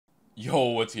Yo,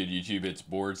 what's good YouTube? It's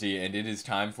boardzy, and it is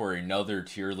time for another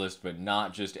tier list, but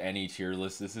not just any tier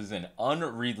list. This is an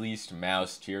unreleased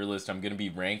mouse tier list. I'm going to be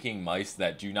ranking mice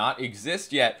that do not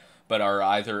exist yet, but are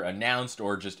either announced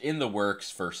or just in the works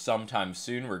for sometime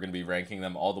soon. We're going to be ranking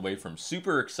them all the way from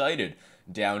super excited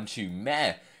down to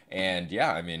meh. And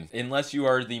yeah, I mean, unless you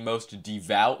are the most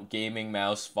devout gaming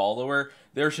mouse follower,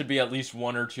 there should be at least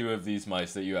one or two of these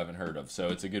mice that you haven't heard of. So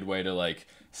it's a good way to like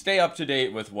stay up to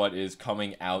date with what is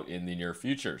coming out in the near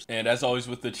future. And as always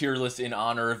with the tier list, in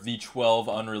honor of the 12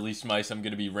 unreleased mice I'm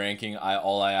going to be ranking,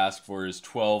 all I ask for is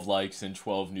 12 likes and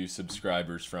 12 new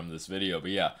subscribers from this video.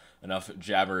 But yeah, enough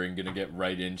jabbering, gonna get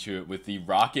right into it with the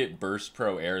Rocket Burst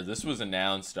Pro Air. This was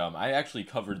announced, I actually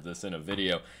covered this in a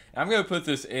video. I'm gonna put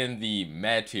this in the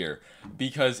meh tier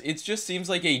because it just seems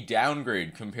like a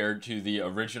downgrade compared to the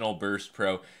original Burst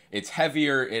Pro. It's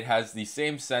heavier, it has the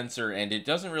same sensor, and it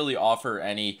doesn't really offer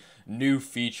any new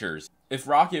features. If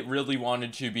Rocket really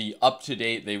wanted to be up to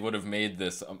date, they would have made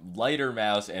this lighter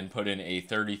mouse and put in a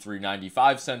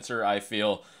 3395 sensor, I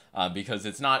feel. Because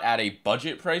it's not at a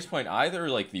budget price point either,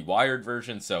 like the wired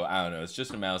version, so I don't know, it's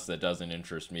just a mouse that doesn't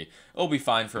interest me. It'll be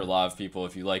fine for a lot of people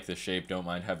if you like the shape, don't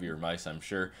mind heavier mice, I'm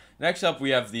sure. Next up,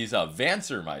 we have these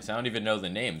Vancer mice. I don't even know the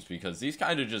names because these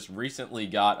kind of just recently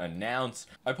got announced.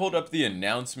 I pulled up the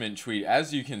announcement tweet.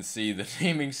 As you can see, the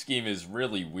naming scheme is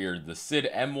really weird. The SID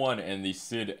M1 and the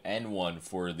SID N1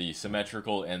 for the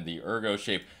symmetrical and the ergo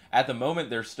shape. At the moment,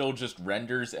 they're still just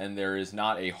renders and there is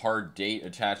not a hard date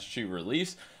attached to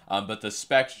release. But the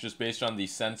specs, just based on the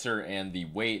sensor and the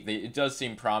weight, it does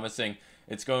seem promising.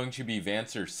 It's going to be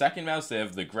Vancer's second mouse. They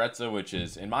have the Grezza, which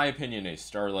is, in my opinion, a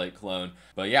Starlight clone.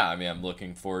 But yeah, I mean, I'm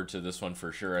looking forward to this one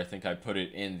for sure. I think I put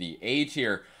it in the A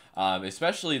tier,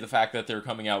 especially the fact that they're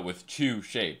coming out with two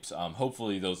shapes.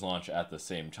 Hopefully those launch at the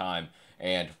same time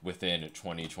and within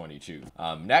 2022.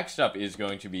 Next up is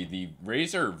going to be the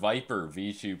Razer Viper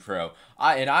V2 Pro.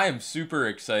 And I am super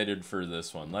excited for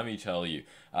this one, let me tell you.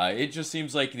 It just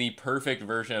seems like the perfect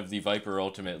version of the Viper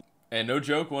Ultimate. And no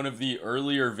joke, one of the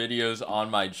earlier videos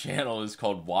on my channel is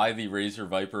called Why the Razer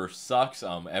Viper Sucks.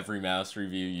 Every mouse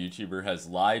review YouTuber has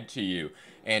lied to you.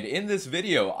 And in this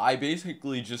video, I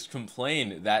basically just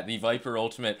complain that the Viper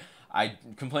Ultimate, I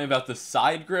complain about the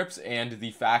side grips and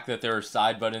the fact that there are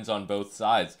side buttons on both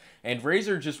sides. And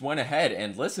Razer just went ahead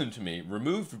and listened to me,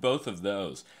 removed both of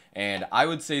those. And I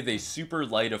would say they super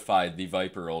lightified the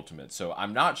Viper Ultimate. So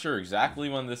I'm not sure exactly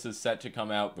when this is set to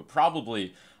come out, but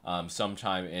probably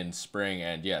sometime in spring.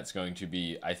 And yeah, it's going to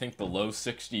be, I think, below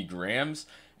 60 grams.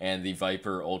 And the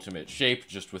Viper Ultimate shape,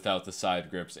 just without the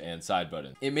side grips and side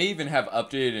buttons. It may even have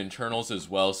updated internals as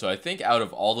well, so I think out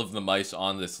of all of the mice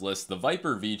on this list, the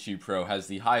Viper V2 Pro has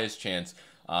the highest chance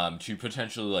to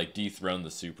potentially like dethrone the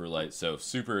Superlight, so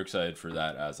super excited for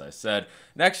that, as I said.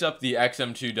 Next up, the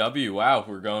XM2W. Wow,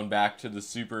 we're going back to the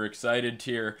super excited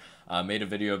tier. Made a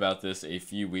video about this a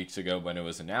few weeks ago when it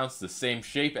was announced. The same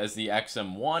shape as the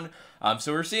XM1.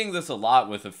 So we're seeing this a lot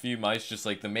with a few mice, just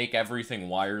like the make everything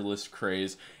wireless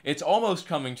craze. It's almost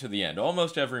coming to the end.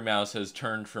 Almost every mouse has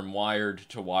turned from wired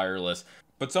to wireless.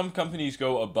 But some companies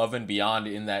go above and beyond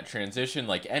in that transition,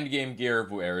 like Endgame Gear,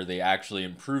 where they actually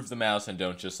improve the mouse and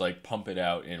don't just like pump it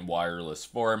out in wireless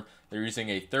form. They're using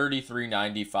a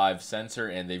 3395 sensor,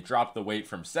 and they've dropped the weight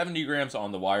from 70 grams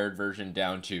on the wired version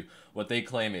down to what they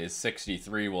claim is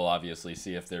 63. We'll obviously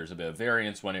see if there's a bit of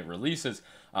variance when it releases.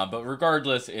 But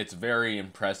regardless, it's very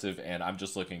impressive, and I'm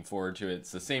just looking forward to it.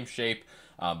 It's the same shape,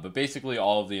 but basically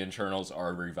all of the internals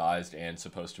are revised and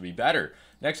supposed to be better.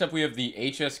 Next up, we have the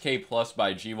HSK Plus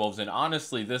by Gwolves, and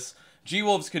honestly, this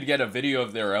Gwolves could get a video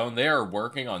of their own. They are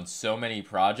working on so many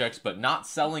projects, but not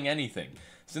selling anything.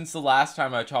 Since the last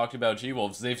time I talked about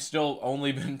Gwolves, they've still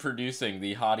only been producing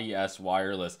the Hottie S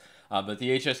wireless. But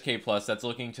the HSK Plus, that's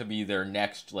looking to be their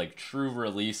next like true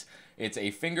release. It's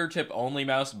a fingertip only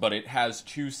mouse, but it has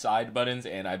two side buttons,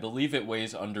 and I believe it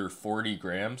weighs under 40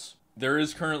 grams. There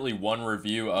is currently one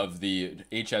review of the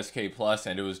HSK Plus,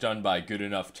 and it was done by Good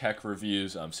Enough Tech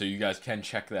Reviews, so you guys can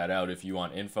check that out if you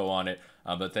want info on it.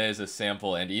 But that is a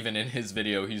sample, and even in his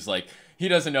video, he's like, he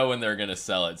doesn't know when they're gonna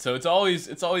sell it. So it's always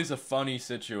a funny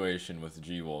situation with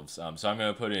Gwolves. So I'm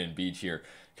gonna put it in B tier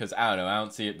because I don't know, I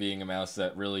don't see it being a mouse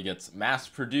that really gets mass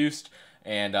produced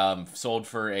and sold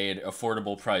for an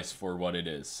affordable price for what it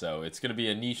is. So it's gonna be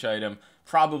a niche item,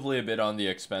 probably a bit on the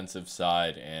expensive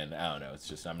side, and I don't know, it's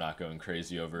just I'm not going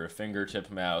crazy over a fingertip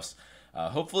mouse.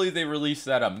 Hopefully they release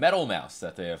that metal mouse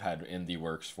that they have had in the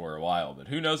works for a while, but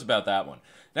who knows about that one.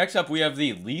 Next up, we have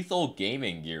the Lethal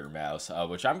Gaming Gear mouse,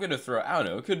 which I'm going to throw, I don't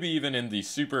know, it could be even in the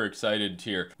super excited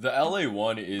tier. The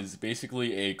LA1 is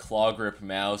basically a claw grip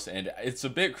mouse, and it's a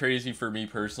bit crazy for me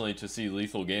personally to see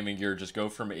Lethal Gaming Gear just go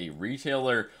from a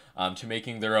retailer to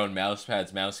making their own mouse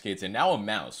pads, mouse skates, and now a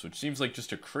mouse, which seems like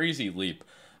just a crazy leap.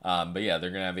 But yeah,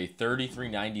 they're going to have a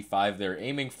 $33.95. They're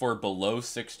aiming for below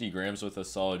 60 grams with a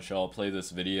solid shell. I'll play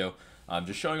this video.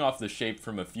 Just showing off the shape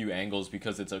from a few angles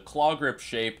because it's a claw grip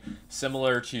shape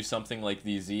similar to something like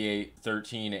the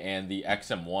Z813 and the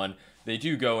XM1. They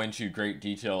do go into great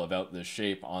detail about the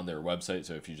shape on their website,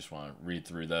 so if you just want to read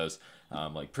through those,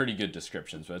 like pretty good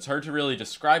descriptions. But it's hard to really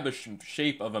describe a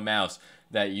shape of a mouse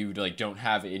that you like don't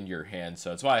have in your hand, so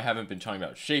that's why I haven't been talking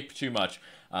about shape too much.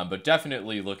 But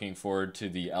definitely looking forward to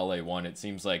the LA1. It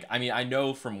seems like, I mean, I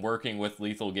know from working with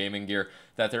Lethal Gaming Gear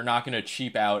that they're not going to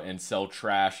cheap out and sell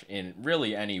trash in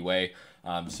really any way.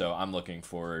 So I'm looking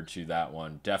forward to that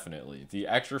one, definitely. The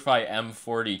Xtrfy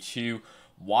M42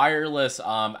 wireless,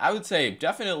 I would say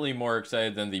definitely more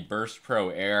excited than the Burst Pro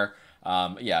Air.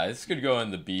 Yeah, this could go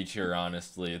in the B tier,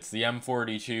 honestly. It's the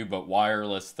M42, but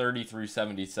wireless,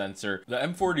 3370 sensor. The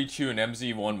M42 and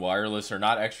MZ1 wireless are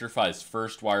not Xtrfy's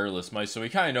first wireless mice, so we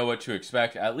kind of know what to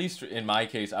expect. At least in my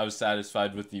case, I was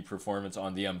satisfied with the performance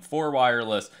on the M4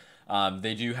 wireless.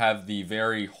 They do have the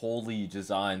very holy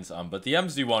designs, but the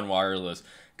MZ1 wireless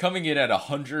coming in at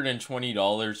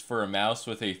 $120 for a mouse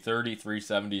with a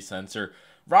 3370 sensor.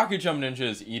 Rocket Jump Ninja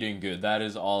is eating good. That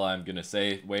is all I'm going to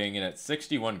say. Weighing in at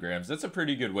 61 grams. That's a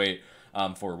pretty good weight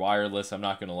for wireless. I'm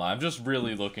not going to lie. I'm just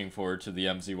really looking forward to the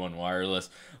MZ1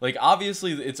 wireless. Like,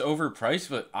 obviously, it's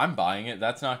overpriced, but I'm buying it.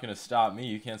 That's not going to stop me.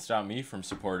 You can't stop me from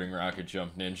supporting Rocket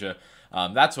Jump Ninja.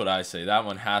 That's what I say. That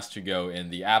one has to go in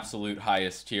the absolute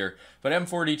highest tier. But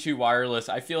M42 wireless,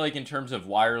 I feel like in terms of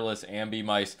wireless ambi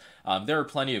mice, there are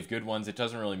plenty of good ones. It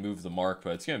doesn't really move the mark,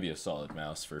 but it's going to be a solid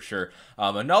mouse for sure.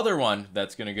 Another one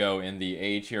that's going to go in the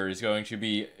A tier is going to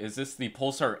be, is this the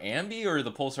Pulsar Ambi or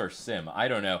the Pulsar Sim? I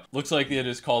don't know. Looks like it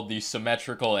is called the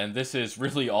Symmetrical, and this is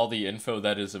really all the info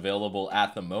that is available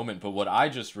at the moment. But what I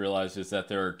just realized is that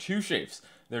there are two shapes.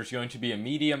 There's going to be a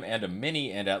medium and a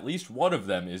mini, and at least one of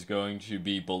them is going to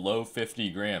be below 50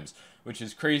 grams, which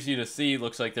is crazy to see.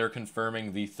 Looks like they're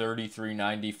confirming the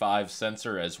 3395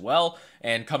 sensor as well,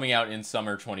 and coming out in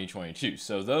summer 2022.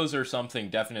 So those are something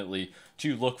definitely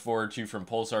to look forward to from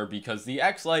Pulsar, because the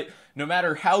X-Lite, no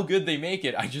matter how good they make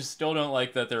it, I just still don't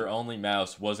like that their only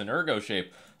mouse was an ergo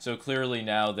shape. So clearly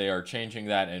now they are changing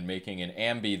that and making an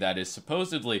ambi that is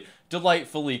supposedly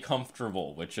delightfully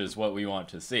comfortable, which is what we want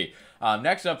to see.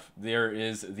 Next up, there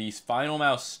is the Final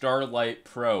Mouse Starlight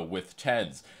Pro with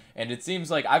Tenz. And it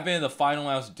seems like I've been in the Final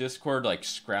Mouse Discord, like,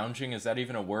 scrounging, is that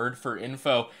even a word, for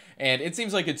info? And it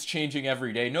seems like it's changing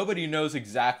every day. Nobody knows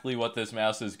exactly what this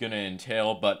mouse is going to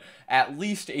entail, but at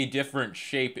least a different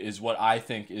shape is what I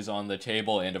think is on the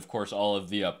table. And, of course, all of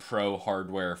the pro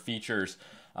hardware features,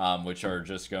 which are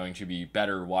just going to be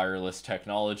better wireless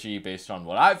technology based on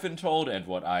what I've been told and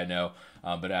what I know.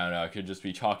 But I don't know, I could just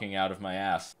be talking out of my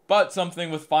ass. But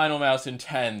something with Final Mouse and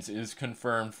Tenz is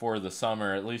confirmed for the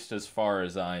summer, at least as far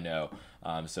as I know.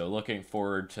 So looking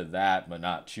forward to that, but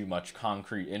not too much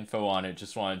concrete info on it.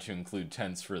 Just wanted to include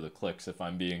Tenz for the clicks, if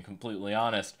I'm being completely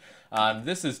honest.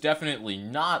 This is definitely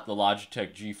not the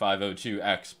Logitech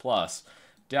G502X Plus.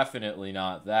 Definitely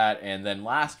not that. And then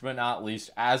last but not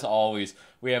least, as always,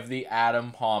 we have the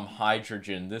Atom Palm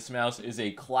Hydrogen. This mouse is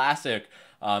a classic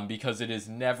because it is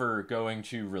never going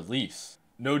to release.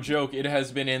 No joke, it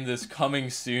has been in this coming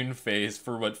soon phase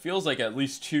for what feels like at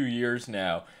least 2 years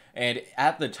now. And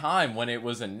at the time when it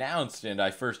was announced and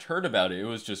I first heard about it, it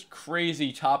was just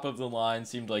crazy, top of the line,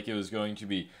 seemed like it was going to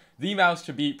be the mouse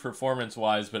to beat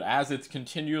performance-wise, but as it's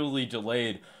continually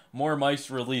delayed, more mice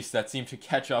release that seem to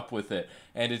catch up with it,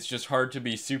 and it's just hard to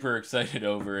be super excited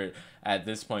over it at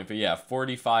this point. But yeah,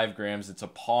 45 grams, it's a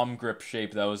palm grip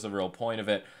shape, that was the real point of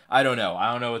it. I don't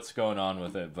know what's going on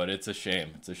with it, but it's a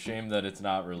shame. It's a shame that it's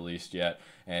not released yet,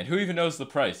 and who even knows the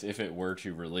price if it were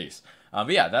to release.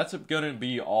 But yeah, that's going to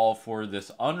be all for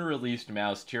this unreleased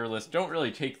mouse tier list. Don't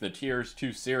really take the tiers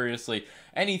too seriously.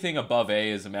 Anything above A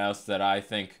is a mouse that I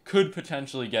think could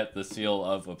potentially get the seal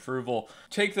of approval.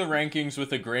 Take the rankings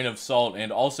with a grain grain of salt,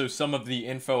 and also some of the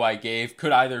info I gave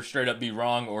could either straight up be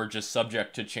wrong or just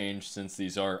subject to change since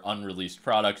these are unreleased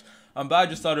products. But I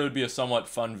just thought it would be a somewhat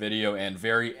fun video and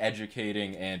very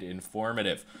educating and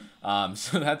informative.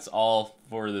 So that's all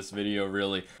for this video,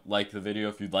 really. Like the video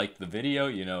if you liked the video,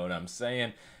 you know what I'm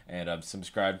saying. And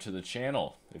subscribe to the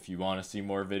channel if you want to see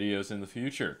more videos in the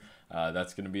future.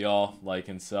 That's going to be all. Like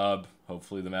and sub.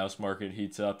 Hopefully the mouse market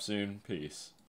heats up soon. Peace.